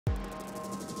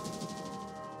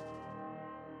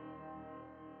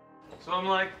So I'm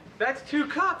like, that's 2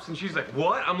 cups. And she's like,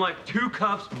 what? I'm like, 2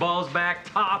 cups, balls back,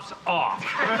 tops off.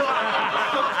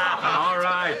 All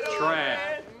right, Trent,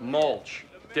 Mulch,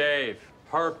 Dave,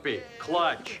 Harpy,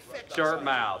 Clutch,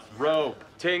 Dirtmouth, Rope,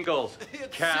 Tingles,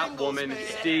 Catwoman,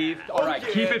 Steve. All right,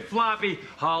 Keep it floppy.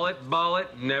 Haul it, ball it,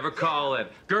 never call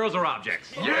it. Girls are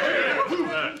objects.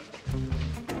 Yeah!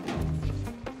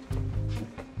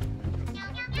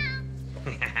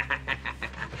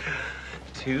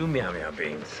 2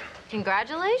 Meowmeowbeenz.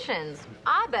 Congratulations.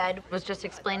 Abed was just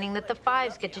explaining that the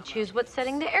 5s get to choose what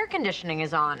setting the air conditioning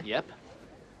is on. Yep.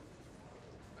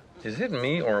 Is it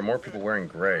me, or are more people wearing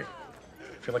gray?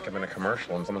 I feel like I'm in a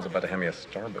commercial and someone's about to hand me a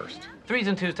starburst. 3s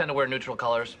and 2s tend to wear neutral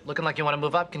colors. Looking like you want to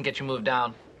move up can get you moved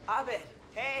down. Abed,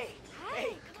 hey,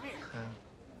 come here.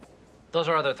 Those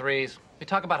are other 3s. We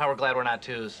talk about how we're glad we're not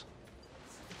 2s.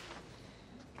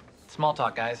 Small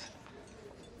talk, guys.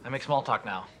 I make small talk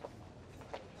now.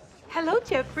 Hello,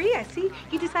 Jeffrey. I see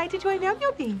you decided to join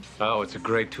Meowmeowbeenz. Oh, it's a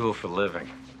great tool for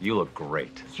living. You look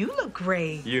great. You look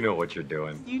great. You know what you're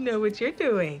doing. You know what you're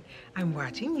doing. I'm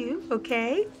watching you,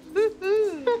 okay?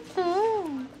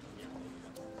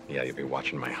 Yeah, you'll be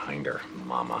watching my hinder,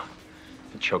 mama.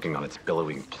 And choking on its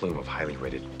billowing plume of highly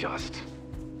rated dust.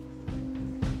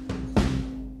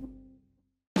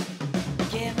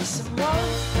 Give me some more.